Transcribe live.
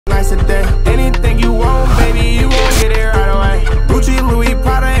nights a day. Anything you want, baby, you gon' get it right away. Gucci, Louis,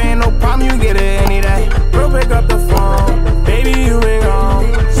 Prada, ain't no problem, you get it any day. Bro, pick up the phone, baby, you been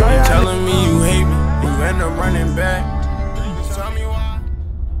gone. So you telling me you hate me, you end up running back. Just tell me why.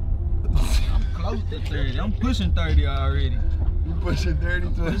 I'm close to 30. I'm pushing 30 already. You pushing 30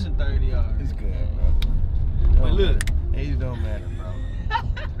 to pushing 30 already. It's good, bro. But look, age don't matter, bro.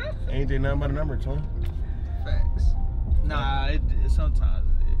 Ain't there nothing but a number, twin? Facts. Nah, it sometimes.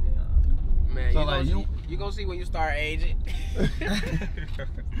 Man, So you, like you gonna see when you start aging.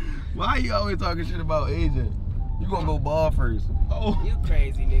 Why you always talking shit about aging? You gonna go bald first. Oh. You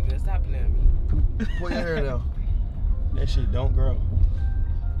crazy nigga. Stop playing with me. Pull your hair down. That shit don't grow.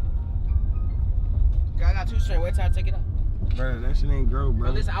 I got 2 strings. Wait till I take it out. Bro, that shit ain't grow, bro.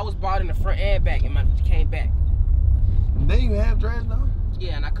 Bro, listen, I was bald in the front and back, and came back. They even have dreads though?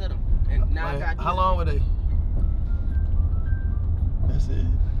 Yeah, and I cut them. And now I got. How long were they? That's it.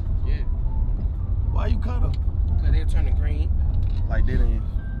 Yeah. Why you cut them? Cause they were turning green. Like they didn't.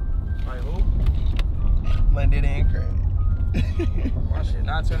 Like who? Like they didn't crack. My shit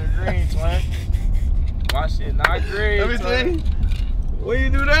not turning green, twin. My shit not green. Let me see. When you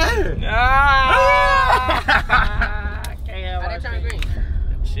do that? Ah! Can't have my turn green.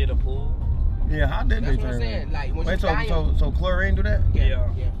 Shit a pool. Yeah, how did That's they what I'm turn saying. green? Like when Wait, you die, so chlorine do that? yeah.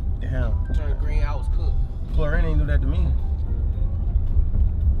 Damn. Turn green, I was cooked. Chlorine ain't do that to me.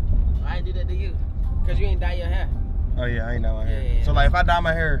 I ain't do that to you. Cause you ain't dye your hair. Oh yeah, I ain't dye my hair. Yeah. So like if I dye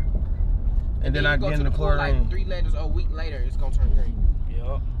my hair and then I go get to in the pool chlorine. like 3 letters or a week later, it's gonna turn green.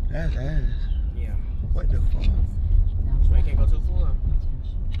 Yup. That's ass. Yeah. What the fuck? So you can't go to the pool.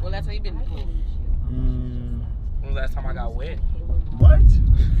 Well, that's how you been in the pool. When was the last time I got wet? What?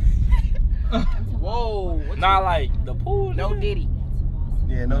 Whoa. Not like the pool. No Diddy.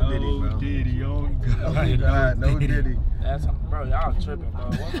 Yeah, no Diddy, bro. Diddy, Oh my God, no Diddy. That's bro, y'all tripping,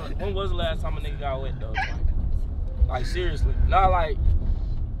 bro. When was the last time a nigga got wet though? Like seriously, not like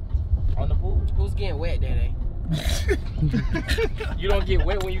on the pool. Who's getting wet that day? You don't get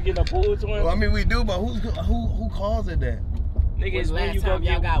wet when you get in the pool, twin. Well, I mean we do, but who calls it that? Nigga, When's it's the when last you go time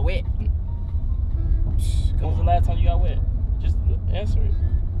y'all get. got wet? When was the last time you got wet? Just answer it.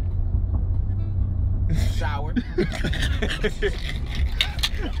 Shower.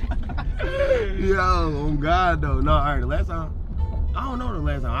 Yo, oh God though. No, alright, the last time I don't know the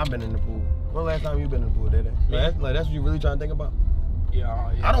last time I've been in the pool. When the last time you been in the pool, did it? That's what you really trying to think about?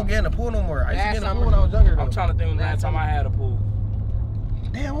 Yeah. I don't get in the pool no more. I used to get in the Last pool when I was younger though. I'm trying to think when the last time I had a pool.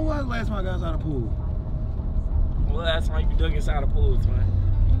 Damn, when was the last time I got inside the pool? When was the last time you dug inside a pool, twin?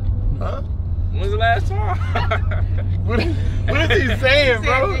 Huh? When's the last time? What is he saying,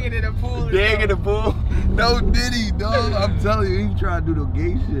 bro? Digging in the pool. Dig in the pool? No Diddy, dog. I'm telling you, he trying to do the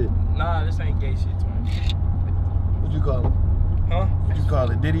gay shit. Nah, this ain't gay shit, twin. What you call it? Huh? What you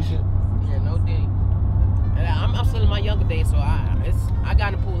call it? Diddy shit? Yeah, no Diddy. And I'm still in my younger days, so I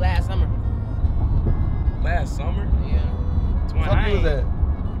got in the pool last summer. Last summer? Yeah. What fuck was that?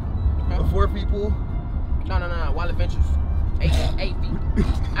 A 4 feet pool? No, Wild Adventures. 8 feet.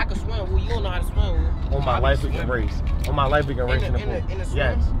 I can swim. Well, you don't know how to swim. Well. On my life we can race. On my life we can race in the pool. In the swim?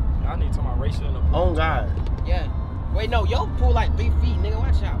 Yes. Y'all need to talk about racing in the pool. On God. Yeah. Wait, no, your pool like 3 feet, nigga.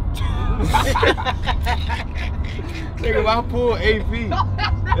 Watch out. Nigga, my pool 8 feet.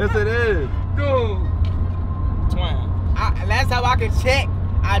 Yes, it is. Dude. Twin. Last time I could check,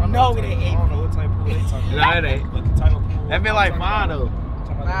 I know it ain't 8 I don't know what type of pool they talking Nah, about. it ain't. What type of pool? That been like 5 though.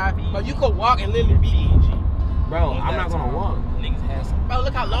 5 feet. But you could walk and literally be. Bro, I'm not gonna walk. Niggas had some. Bro,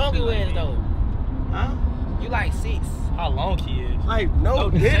 look how long you is though. Huh? You like 6. How long he is? Like, no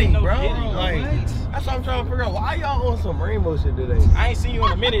this Diddy, ain't no bro. Diddy, Like, that's what I'm trying to figure out. Why y'all on some rainbow shit today? I ain't seen you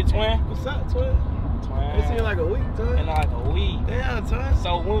in a minute, twin. What's up, twin? Twin. It's been like a week, twin. In like a week. Damn, twin.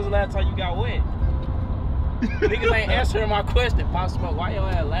 So when was the last time you got wet? Niggas ain't answering my question. Pop Smoke, why your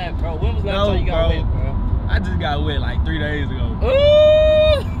ass laugh, bro? When was the last time you got wet, bro? I just got wet like 3 days ago. Ooh!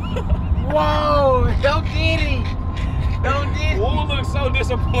 Whoa, don't get it. Don't get it. Woo looks so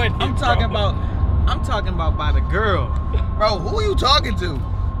disappointed. I'm talking about by the girl. Bro, who are you talking to?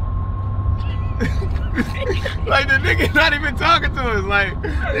 Like, the nigga not even talking to us. Like,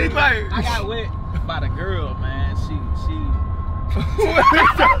 he's like... I got wet by the girl, man. She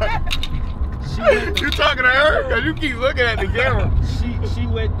You talking to her? Cause you keep looking at the camera. she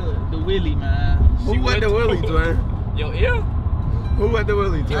wet the willy, man. Who wet the willy, twin? Your ear? Who wet the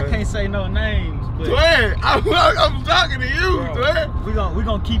willy, twin? I can't say no names, but Twin, I'm talking to you, Bro. twin. we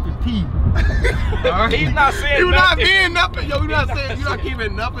gonna keep it P. Alright? He's not saying You not nothing. being nothing. Yo, you not saying, you not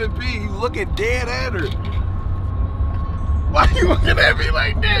keeping nothing P. You looking dead at her. Why you looking at me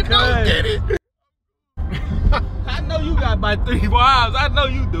like that? Don't get it. I know you got about 3 wives. I know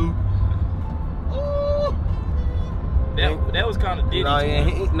you do.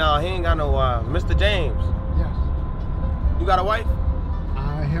 Diddy. No, he ain't got no wife. Mr. James, Yes. you got a wife?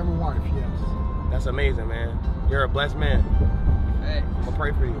 I have a wife, yes. That's amazing, man. You're a blessed man. Hey. I'm gonna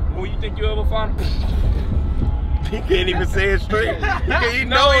pray for you. Who you think you ever found? He can't even say it straight. He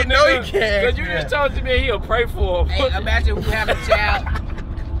can't. Cause you just told me he'll pray for him. Hey, imagine we have a child.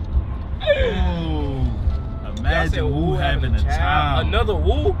 Oh, imagine Woo having a child. Another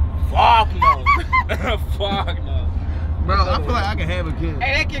Woo? Fuck no. Fuck no. Bro, I feel like I can have a kid.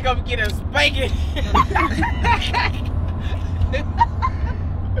 Hey, that kid gonna get a spanking.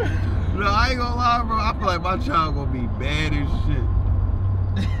 No, I ain't gonna lie, bro. I feel like my child gonna be bad as shit.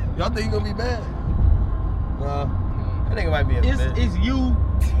 Y'all think he gonna be bad? Nah, that nigga might be a bad. It's you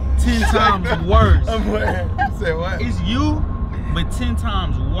 10 times worse. I'm playing. You said what? It's you, but 10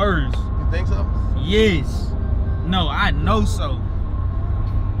 times worse. You think so? Yes. No, I know so.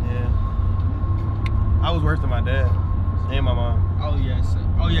 Yeah. I was worse than my dad and my mom. Oh yeah,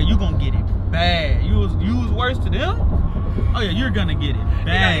 oh yeah, you gonna get it bad. You was worse to them? Oh yeah, you're gonna get it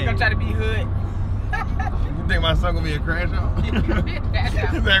bad. You gonna try to be hood. You think my son gonna be a crash out?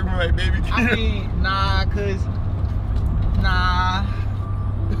 He's acting like baby kid. I mean, nah.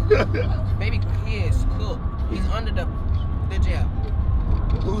 Baby kid's cook. He's under the jail.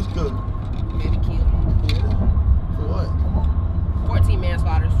 Who's good? Baby kid. For what? 14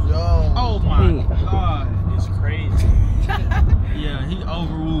 manslaughters. Yo. Oh my God. It's crazy. Yeah, he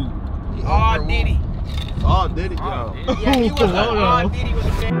overruled. Oh, Diddy. Oh, did it? Oh, Yo. Yeah, he was on Diddy with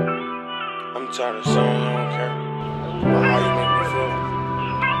the man. I'm tired of saying you don't care about how you make me feel.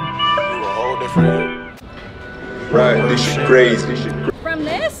 You a whole different you. Right, this shit crazy. From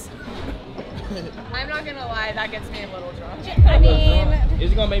this? I'm not gonna lie, that gets me a little drunk. I mean,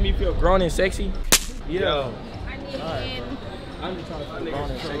 Is it gonna make me feel grown and sexy? Yo. I mean, I'm just trying to feel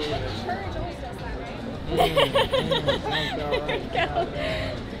grown and sexy. church always does that,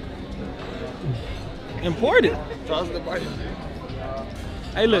 right? Imported. Toss the bike.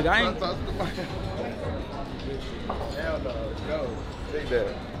 Hey, look, I ain't. Toss the bike. Hell no. Go. Take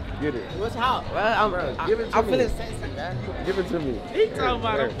that. Get it. What's hot? Well, Bro, give it to I'm me. feeling sexy, man. Give it to me. He talking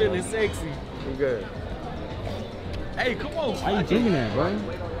about I'm feeling sexy. I'm good. Hey, come on. Why you drinking that, bro?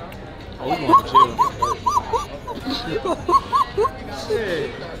 Oh, we gonna chill. Shit.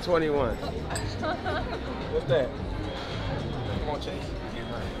 21. What's that? Come on, Chase.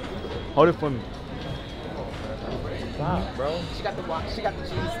 Hold it for me. Stop, bro. She got the cheese.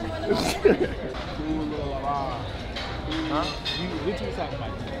 Cool little vibe. Huh? What you talking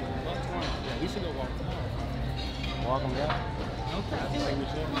about? Yeah, we should go walk. Walk him down. Okay.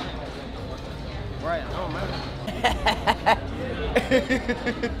 Right, I don't matter.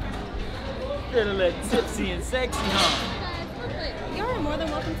 Feeling a little tipsy and sexy, huh? You're more than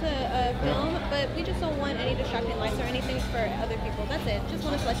welcome to film, but we just don't want any distracting lights or anything for other people. That's it. Just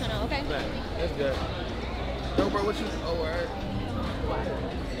want to let you know, okay? That's good. Yo, bro, what you? Oh, word.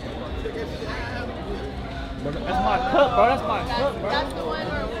 That's my cup, bro. That's my cup, bro. That's the one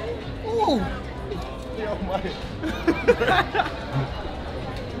where Ooh. Yo, my.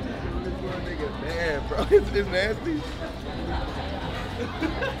 Nigga, man, bro, it's nasty.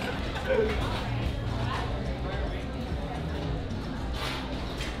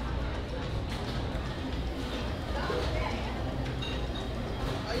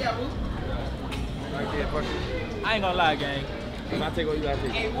 Oh, yeah, Woo. Right there, fuck it. I ain't gonna lie, gang. If I take what you gotta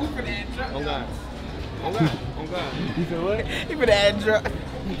take. Hey, Woo for that drunk. On God. On God. On God. You said what? He for that drunk.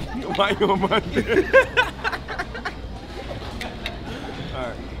 Why you on my dick?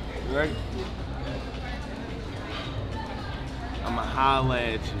 Alright, you ready? I'ma holla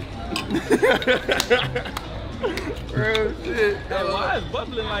at you. Real shit. Hey, why is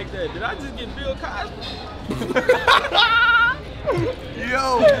bubbling like that? Did I just get Bill Cosby?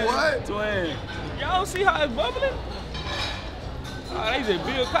 Yo, what? Twin. Y'all don't see how it's bubbling? Oh, they said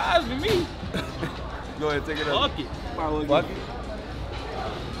Bill Cosby me. Go ahead, take it up. Fuck it. Fuck it.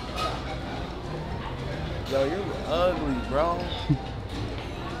 Yo, you ugly, bro.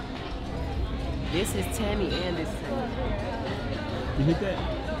 This is Tammy and this is Tammy. You hit that?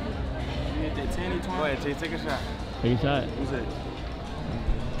 You hit that 10 Go ahead, Chase, take a shot. Take a shot. Who's it?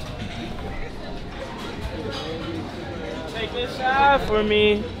 Take a shot for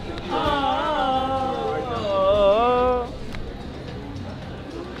me. Oh.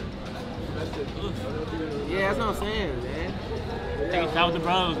 Yeah, that's what I'm saying, man. Take a shot with the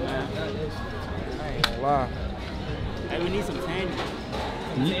bros, man. I ain't gonna lie. Hey, we need some tangy.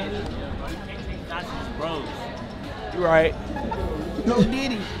 Tangy? You can't take shots with the bros. You right. No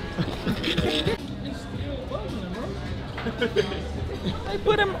Diddy. They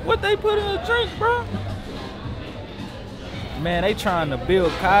put him. What they put in a drink, bro? Man, they trying to Bill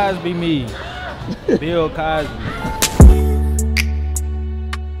Cosby me. Bill Cosby.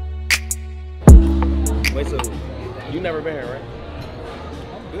 Wait, so you never been here, right?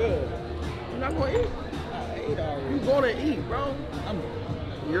 I'm good. You're not gonna eat? I ate already. You're gonna eat, bro.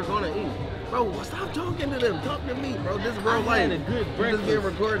 You're gonna eat. Bro, stop talking to them. Talk to me, bro. This is real life. I had a good This breakfast. is getting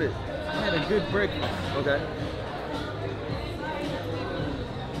recorded. I had a good breakfast. Okay.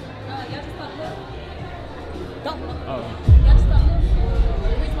 Don't look. Oh. Y'all just stop looking. The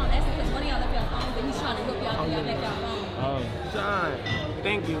reason why I'm asking because one of y'all left your phone, but he's trying to whip y'all through y'all left your phone. Oh. Shine.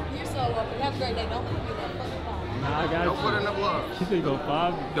 Thank you. You're so welcome. Have a great day. Don't forget that fucking phone. Nah, I got Don't put in the vlog. You think go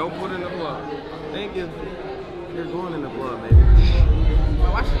 5? Don't put in the vlog. Thank you. You're going in the vlog, baby.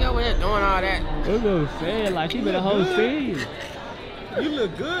 Bro, why she over there doing all that? That's what I'm saying. Like, she been a whole scene. You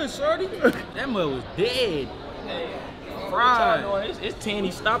look good, shorty. That mud was dead. Fried. It's Tanny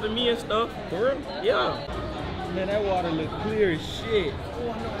stopping me and stuff. For real? Yeah. Man, that water look clear as shit.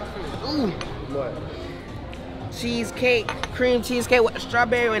 Ooh. What? Cheesecake, cream cheesecake with the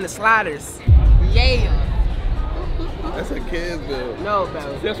strawberry and the sliders. Yeah. That's a kid's bill. No, bro.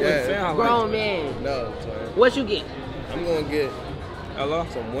 That's what it sounds like. Grown man. No, sorry. What you get? I'm gonna get Hello?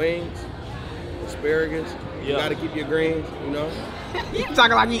 some wings, asparagus. You Yeah. gotta keep your greens, you know? You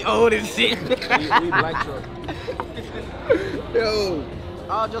talking like he old and shit. We black truck. Yo.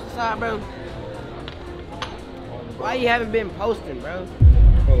 All jokes aside, bro. Why you haven't been posting, bro?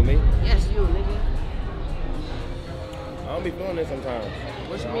 Oh, me? Yes, you, nigga. I don't be feeling it sometimes.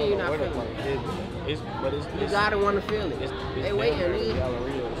 What you mean you not feeling it? It's You gotta wanna feel it. They waiting,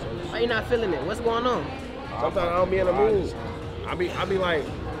 nigga. Why you not feeling it? What's going on? Sometimes I don't be in the mood. I be like,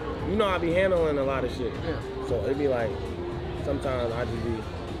 you know, I be handling a lot of shit. Yeah. So it be like, sometimes I just be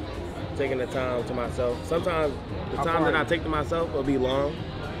taking the time to myself. Sometimes the time that I take to myself will be long,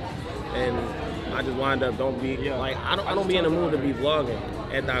 and I just wind up don't be like I don't be in the mood to be vlogging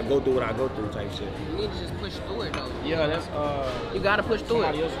after I go through what I go through type shit. You need to just push through it, though. Yeah, that's You gotta push through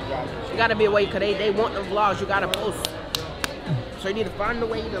somebody it. else's job. You gotta be away, cause they want the vlogs. You gotta post. So you need to find a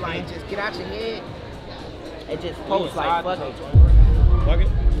way to like just get out your head and just post like fuck it. Fuck it.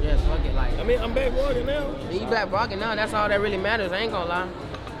 Yeah, fuck it. Like I mean, I'm back vlogging now. you back vlogging now. That's all that really matters. I ain't gonna lie.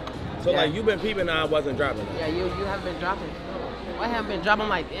 So Yeah. like you been peeping, I wasn't dropping. Yeah, you haven't been dropping. Why haven't been dropping? I'm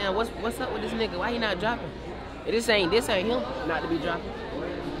like, damn, what's up with this nigga? Why he not dropping? This ain't him not to be dropping.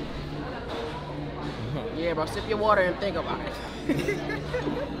 Yeah, bro, sip your water and think about it.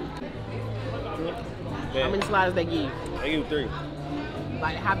 How many sliders they give you? I give you 3.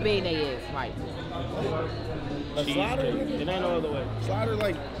 Like how big they is? Like A slider? It ain't no other way. Slider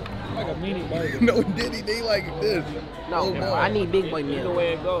like a mini burger. no Diddy, they like this. no, Oh, bro, boy. I need big boy Either meal.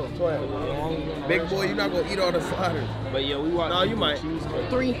 way it goes. Big boy, you're not gonna eat all the sliders. But yeah, we watch. No, you might. Cheesecake.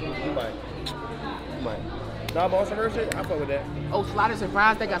 3. You might. Nah, but on some real shit, I fuck with that. Oh, sliders and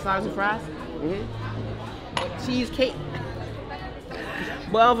fries. They got sliders and fries. Mm-hmm. Cheesecake.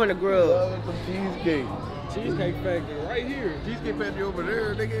 But I'm from the grub. Love some cheesecake. Cheesecake Factory right here. Cheesecake factory over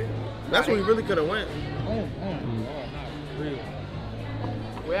there, nigga. That's where we really could have went. Real.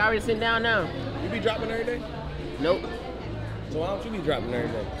 We already sitting down now. You be dropping every day? Nope. So why don't you be dropping every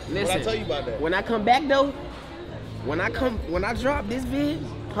day? Listen. What I tell you about that? When I come back though, when I drop this vid,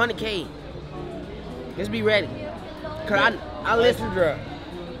 100K. Just be ready. Cause I listen. You drop.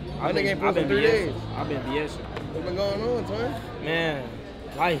 I nigga ain't posted 3 days. I've been BSing. What's been going on, twin? Man,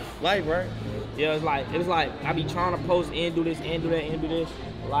 life. Life, right? Yeah, it's like I be trying to post and do this and do that and do this.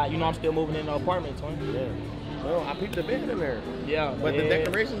 Like, you know, I'm still moving in the apartment, twin. Yeah. No, I peeped the bed in there. Yeah. But the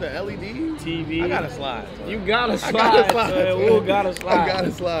decorations, the LED, TV. I gotta slide. Twin. You gotta slide. gotta slide, twin. twin. We gotta slide. I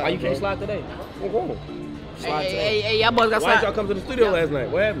gotta slide, Why you can't bro. slide today? Slide today. Hey, y'all boys got Why slide. did y'all come to the studio last night?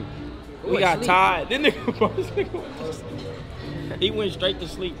 What happened? We got tired. This nigga, he went straight to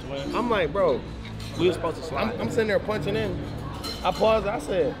sleep, twin. I'm like, bro, We were supposed to slide. I'm sitting there punching in. I paused. I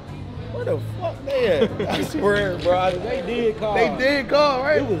said, where the fuck they at? I swear, bro. They did call. They did call,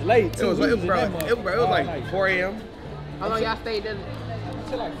 right? It was late too. It was We late, in bro. that It was like motherfucker. 4 a.m. How long y'all stayed there?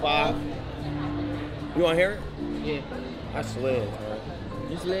 Till like 5. You want to hear it? Yeah. I slid, man.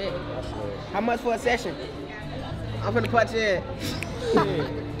 You slid? I slid. How much for a session? I'm finna punch in.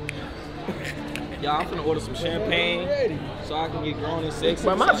 Y'all, I'm finna order some champagne so I can get grown and sexy.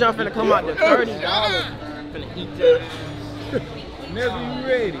 But my jump finna come out to $30. Finna eat that. Whenever you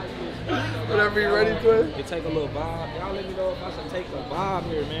ready. Whatever you ready, twin. It take a little vibe. Y'all let me know if I should take a vibe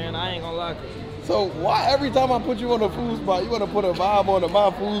here, man. I ain't gonna lie. So why every time I put you on a food spot, you want to put a vibe on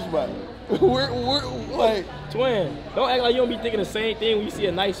my food spot? we're like, Twin, don't act like you don't be thinking the same thing when you see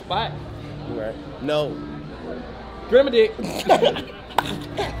a nice spot. right? No. Grandma dick.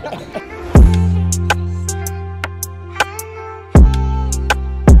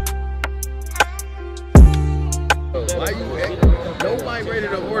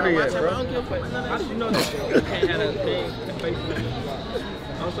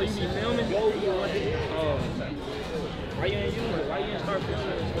 Oh, so you be filming? Why you ain't use it? Why you ain't start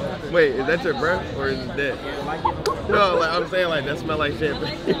filming? Wait, is that your breath or is it dead? No, like I'm saying like that smell like shit.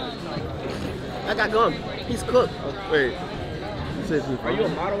 I got gum. He's cooked. Wait. Are you a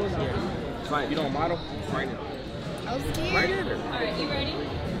model? Like, you don't model? Right now. I was scared. Right here. Alright, you ready?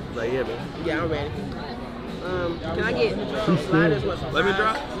 Like, yeah, man. Yeah, I'm ready. Can I get some sliders with some Let me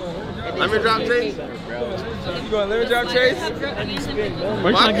fries? drop. Let me drop Chase. You gonna let me drop Chase?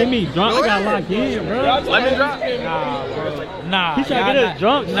 Bro, trying to get me drunk? I got locked in, bro. Let me drop. Nah, bro. Nah. He trying to get us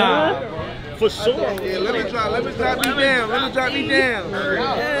drunk, nah. For sure. Yeah, let me drop me down. Let me drop me down. I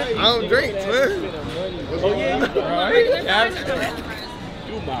don't drink, man. Oh, yeah.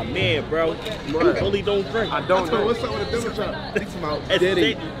 You my man, bro. Only don't drink. I don't know. What's up with the lemon drop? It's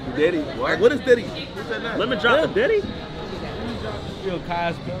Diddy. Diddy. What is Diddy? Lemon drop the Diddy? Bill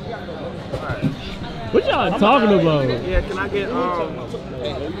Cosby. What y'all talking about? Yeah, can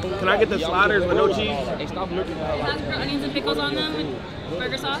I get the sliders with no cheese? Hey, stop looking at me. Has onions and pickles on them with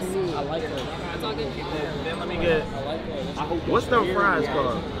burger sauce? I like that. That's all good. Then let me get. What's them fries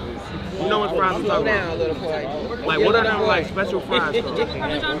called? You know what fries I'm talking about? Like what are them like special fries called?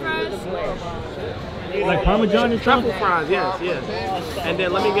 Parmesan fries? Like Parmesan and stuff? Truffle fries, yes. And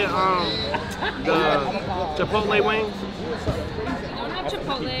then let me get the Chipotle wings. Don't have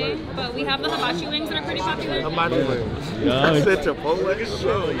Chipotle, but we have the hibachi wings that are pretty popular. Hibachi wings. Yeah. I said Chipotle. What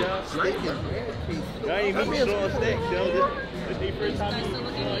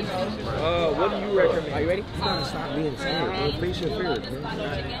do you recommend? Are you ready? You gotta stop being serious. Face your fears,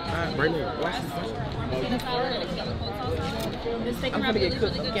 man. Right now. This steak and ravioli is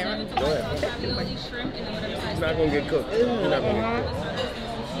really good too. It's ravioli, shrimp, and then whatever size. It's not gonna get cooked. You're not gonna get cooked.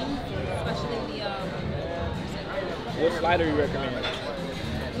 Especially the What slider you recommend?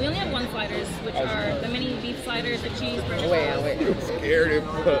 we only have one sliders, which are the mini beef sliders, the cheeseburger. Wait. You're scared of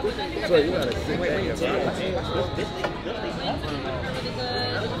So you gotta sit back and Wings are really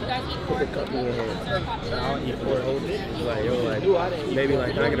good. You guys eat pork? cup in your hand. They're popular. I'll eat pork. Like, yo, like, maybe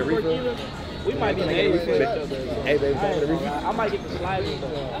like, can I get a refill? We might be neighbors. Hey, baby, can I get a refill? I might get the sliders though. I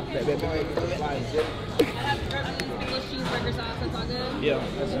have pickles, cheeseburger sauce. That's all good. Yeah,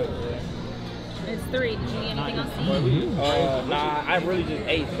 that's it. It's 3. Did you need anything else? Nah, I really just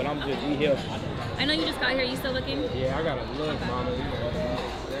ate, but we here. I know you just got here. You still looking? Yeah, I gotta look, mama.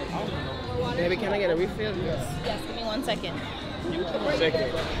 Baby, can I get a refill? Yes, give me 1 second. Second.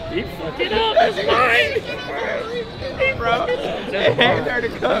 He fucked it up. It's mine. Hey, bro. Just hand her the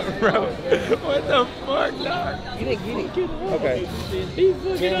cup, bro. What the fuck, dog? You didn't get it. Okay. He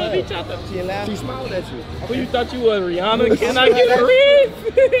fucked it up. He tried to. She smiled at you. Who you thought you was, Rihanna? Can I get a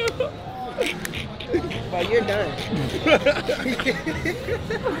refill? But you're done. You're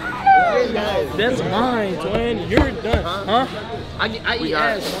done. That's mine, twin. You're done. Huh? I eat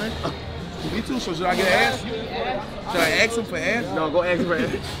ass, twin. Me too, so should I get ass? Should I ask him for ass? No, go ask him for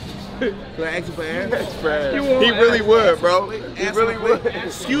ass. Should I ask him for ass? He really would, bro. He really would.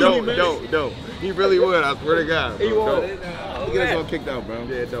 Excuse me, man. Don't. He really would, I swear to God. Bro. He would. He get us all kicked out, bro.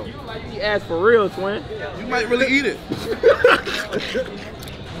 Yeah, don't. You ass for real, twin. You might really eat it.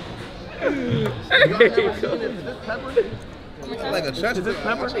 Like a shot. Is this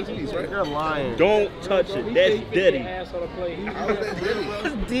pepper? Right? You're lying. Don't touch it. That's Diddy. That's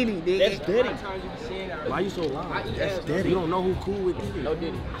Diddy, nigga. That's Diddy. Why you so loud? That's Diddy. You don't know who cool with Diddy. No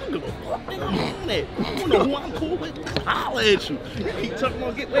Diddy. I don't know who I'm cool with. Holla at you. Keep talking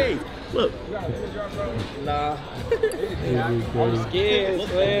on get laid. Look. Nah. I'm scared,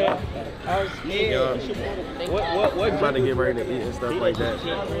 man. I'm scared. What? We're about to get ready to eat and stuff like that.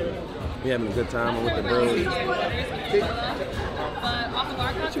 We having a good time with the bros. But off of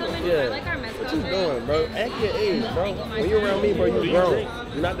our customer menu, I like our mezcal. What you doing, bro? Act your age, bro. When you around me, bro, you grown.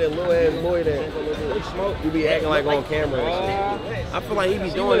 You're not that little ass boy that you be acting like on camera and shit. I feel like he be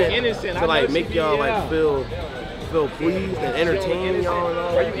doing it to like make y'all like feel pleased and entertain y'all and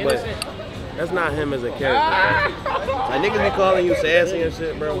all that. But that's not him as a character. Like niggas be calling you sassy and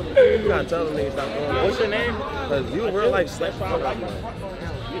shit, bro. You gotta tell them niggas stop doing that. What's your name? Cause you real like slap fuck out of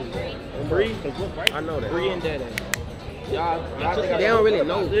Bree? I know that. Bree and Daddy. Y'all They don't really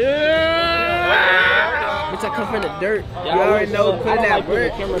know. Yeah. Bitch, I come from the dirt. You already know. Put in that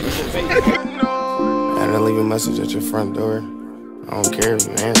work. I had to leave a message at your front door. I don't care if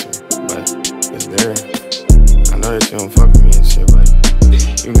you answer, but it's there. I know that you don't fuck with me and shit, but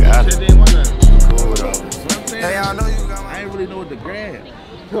you got it. You cool with all this. Hey, I know you got. I ain't really know what to grab.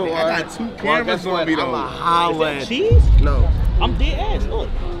 I got 2 cameras on me though. I'm a holla at cheese? No. I'm dead ass. Look.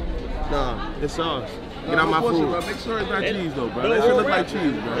 Nah, it's sauce. Get out my food. Make sure it's not cheese though, bro. That shit look like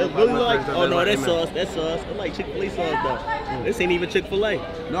cheese, bro. That's really like, oh no, that's sauce. That's sauce. It's like Chick-fil-A sauce though. This ain't even Chick-fil-A.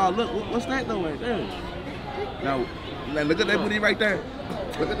 No, look, what's that though right there? Now, look at that booty right there.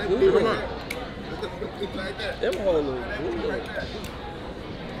 Look at that booty right there. Like that. Them whole little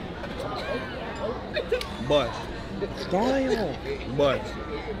But. Damn. But.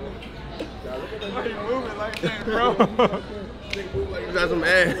 Why you moving like that, bro? You got some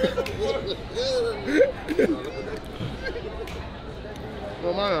ass.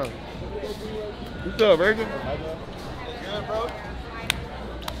 Come on. What's up, Virgil? Good, bro.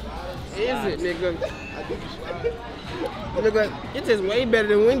 Is it, nigga? Nigga, it tastes way better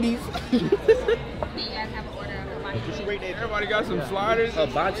than Wendy's. Do you guys have an order of hibachi? Everybody got some sliders.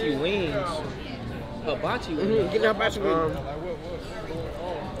 Hibachi wings. Hibachi wings. Get the hibachi wings.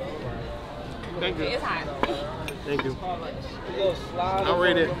 Thank you. It's hot. Thank you. I'll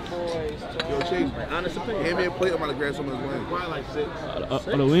rate it. Yo, Chase, Honest opinion. hand me a plate. I'm about to grab some of his wings. Why like 6?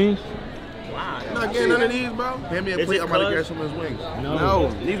 For the wings? Wow. I'm not getting none of these, bro. Hand me a plate. I'm about to grab some of his wings.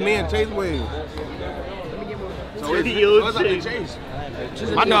 No, these me and Chase wings. So it's like Chase.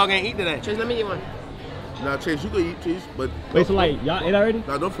 My dog ain't eat today. Chase, let me get one. Now, Chase, you can eat cheese, but Wait, so like, y'all ate already?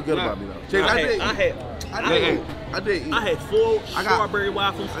 now don't forget about me though. Chase, I did eat. had 4 I got- strawberry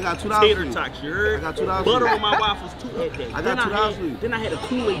waffles. I got $2 tater for you. tots. You heard? I got $2 Butter for you. on my waffles too that day. I got $2 for you. Then I had a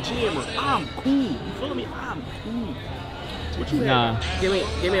Kool-Aid jammer. I'm cool. You feel me? I'm cool. What you Nah. Give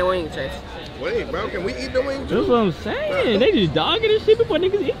me a wing, Chase. Wait, bro, can we eat the wings? That's what I'm saying. They just dogging this shit before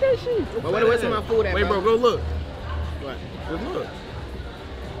niggas eat that shit. But where's my food at, Wait, bro, go look. What? Just look.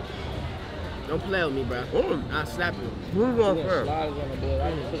 Don't play with me, bro. I'll slap you. Who's going first?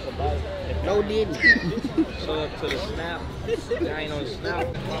 No didn't. Show up to the snap. I ain't on the snap.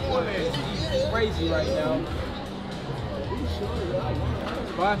 Crazy right now.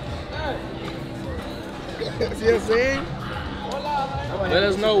 What? See what I'm saying? Let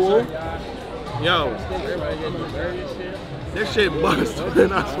us know, Woo. Yo, this shit bust.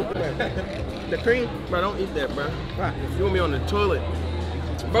 The cream? Bro, don't eat that, bro. You want me on the toilet.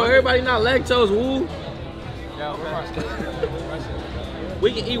 Bro, everybody not lactose, Woo.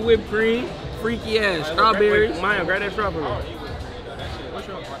 We can eat whipped cream, freaky ass, strawberries. Maya, grab that straw for me.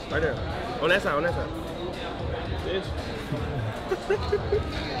 Right there. On that side, on that side.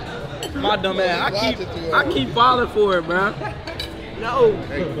 My dumb ass. I keep falling for it, bro. No.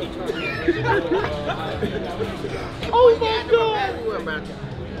 Oh my god.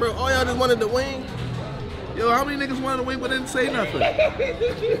 Bro, all y'all just wanted the wing? Yo, how many niggas wanted to wing but didn't say nothing? I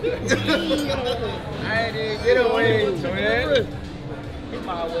didn't get a wing, man.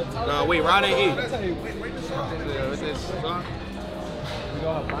 Nah, wait, Rod ain't eat.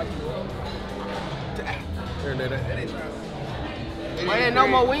 Why ain't no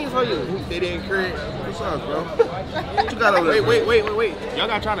more wings for you? They didn't create. What's up, bro? What you got over there? Wait. Y'all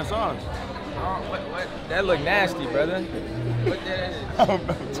got trying to sauce. What? That look nasty, brother. What that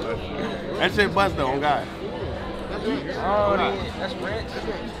is? That shit bust though, on God. Oh, that's ranch.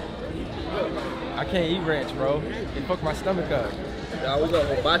 I can't eat ranch, bro. It fucked my stomach up. Y'all, we got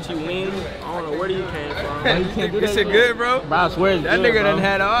hibachi wings. I don't know where you came from. This shit good, bro? Bro, I swear it's That good, nigga bro. done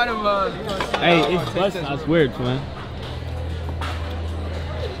had all them. Hey, it's busting. I swear it's, man.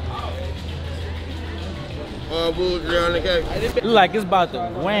 Boozy on the cake. Look like it's about to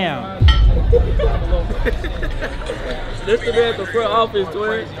wham. This the man at the front office,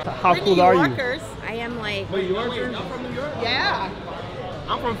 twin. How cool are you? I am like. New Yorkers? Yeah.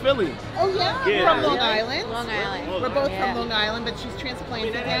 I'm from Philly. Oh yeah. Yeah. From Long Island. Long Island. We're both Yeah. from Long Island, but she's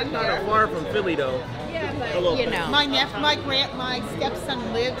transplanted That's down not here. far from Philly though. Yeah, but Hello. you know. My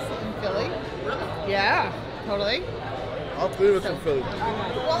stepson lives in Philly. Yeah, totally. All three of us from Philly.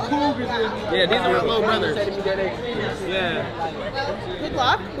 Yeah, these are my little brothers. Yeah. Good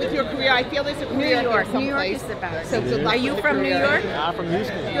luck with your career. I feel there's a New career York. here New York someplace. is the best. So good luck Are you with the from New career. York? I'm from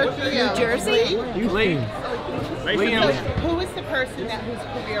Houston. Good for you. New Jersey? Lee. So who is the person whose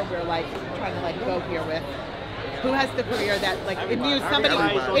career we're like trying to like go here with? Who has the career that like in music?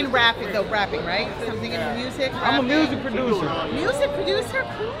 Somebody in rapping though, rapping, right? Something in music. I'm a music producer. Music producer,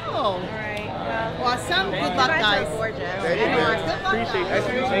 cool. All right. Awesome. Good luck, guys. Gorgeous. Good luck. Appreciate that.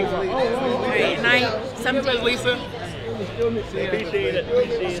 Right, and I someday. Lisa. Appreciate it.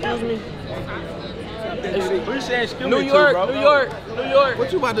 Excuse me. We saying excuse New me York, too, bro. New York.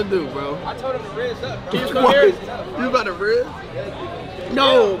 What you about to do, bro? I told him to raise up, bro. Can you come here? You about to rib?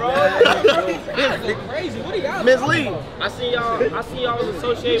 No, Crazy. What are y'all? Miss Lee. I see y'all was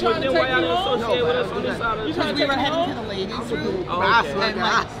associated with them. Why y'all didn't associate with us on this side of the Because we were heading to the ladies' room. Oh, And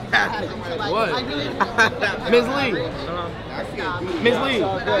like, what? I really Miss Lee. Miss Lee.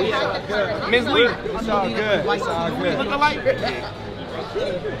 Miss Lee. It's all good. It's all good. Look alike. I'm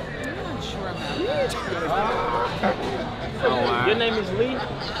not sure about that. Your name is Lee?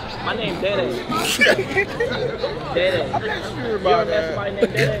 My name Dede. Dede. I'm not sure You about ever met that. somebody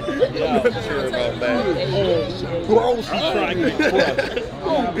named Dede? Yeah, I'm sure about that. Bro, she trying to get crushed.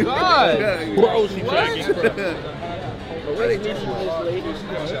 Oh God. Bro, she trying to get crushed. But what is this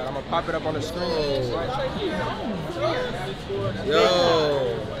lady? I'm gonna pop it up on the screen.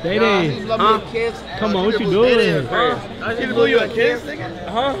 Yo. Dede, Huh? come on, what you doing? Huh? I just blew you a kiss, nigga?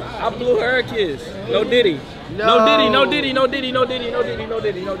 Huh? I blew her a kiss. No Diddy. No Diddy, no Diddy, no Diddy, no Diddy, no Diddy, no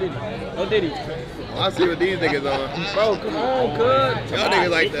Diddy, no Diddy. No Diddy. I see what these niggas on. Bro, come on, cuz. Y'all niggas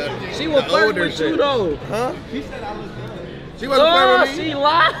like that. She was flirting with you though. Huh? She wasn't flirting with me? She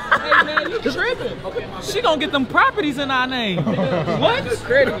lied. Hey man, you tripping? She gonna get them properties in our name. What?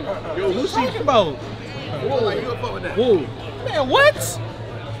 Credit. Yo, who she talking about? Who? Man, what?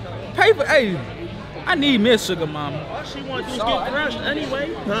 Paper. Hey, I need me a sugar mama. All she want to do is get crushed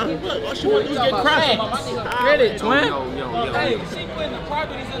anyway. Huh? All she want to do is get crushed. Credit, twin. Hey, she putting the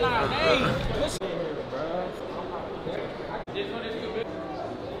properties in our name.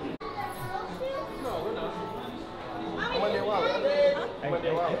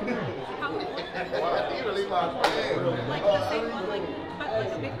 Like the same one, like, but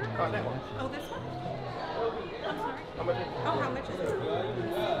like bigger? Oh, this one? I'm sorry. Oh, how much is it?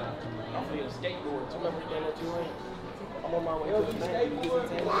 I'm for your skateboard. You remember getting that you ain't? I'm on my way to the thing. I'm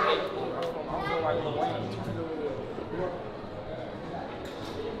feeling like a white.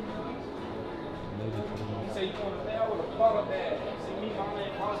 You say you want to pay? I would have bought a bag. See me, my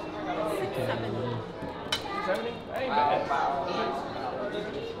man, Boston. I got a 70. Ain't bad.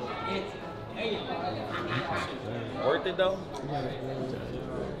 Worth it though? What?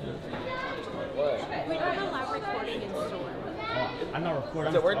 We don't allow recording in store. I'm not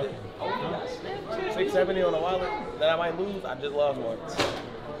recording. Is it worth it? 670 on a wallet that I might lose. I just lost one.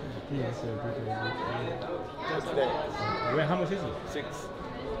 Yeah, sir. What's that? Wait, how much is it?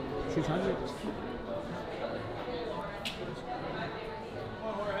 600?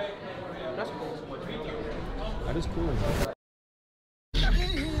 That's cool. That is cool.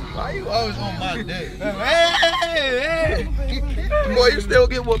 Why you always on my dick? Hey! Boy, you still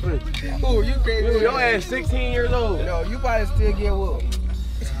get whooping. Ooh, you crazy. Dude, your ass 16 years old. No, you probably still get whooped.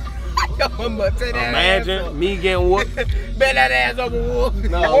 Imagine me getting whooped. Bet that ass over whoop.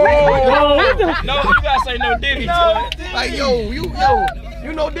 No. No, you gotta say no Diddy. Like,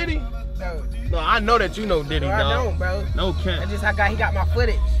 you know Diddy? No, I know that you know Diddy, No, I dog. don't, bro. No cap. That's just how he got my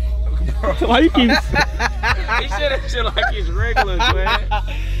footage. Why you keep? He said that shit like it's regular, man.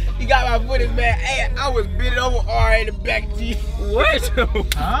 He got my footage, man. Hey, I was bending over R in the back to you. What?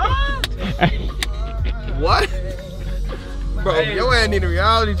 Huh? What? Bro, Hey, your ass need a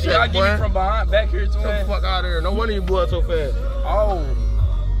reality I check, get boy. you from behind, back here, Get the twin. fuck out of here. No wonder you blew up so fast. Oh.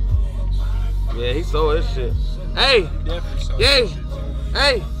 Yeah, he sold his shit. Hey! Yeah!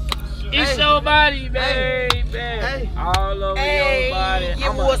 Hey! It's Hey. your body, baby. Hey. All over your body. Give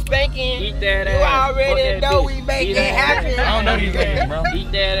I'ma more spanking. eat that You ass. already Fuck that know bitch. we make Eat it that ass. happen. I don't know these names, bro.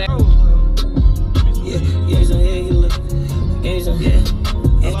 Eat that ass.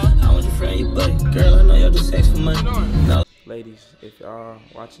 I want your friend, your buddy. Girl, I know y'all do sex for money. No. Ladies, if y'all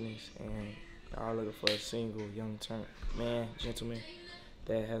watching this and y'all looking for a single young gentleman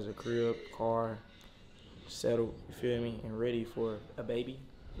that has a crib, car, settled, you feel me, and ready for a baby,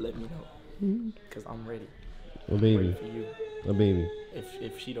 let me know. Cause I'm ready. A baby. Ready for you. A baby.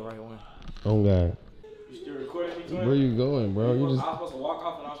 If she the right one. Oh God. You still recording me, twin? Where you going, bro? You I was just. supposed to walk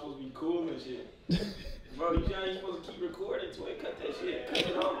off and I was supposed to be cool and shit. Bro, you ain't supposed to keep recording, twin. Cut that shit. Cut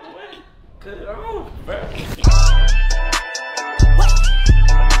it off, twin. Cut it off, bro.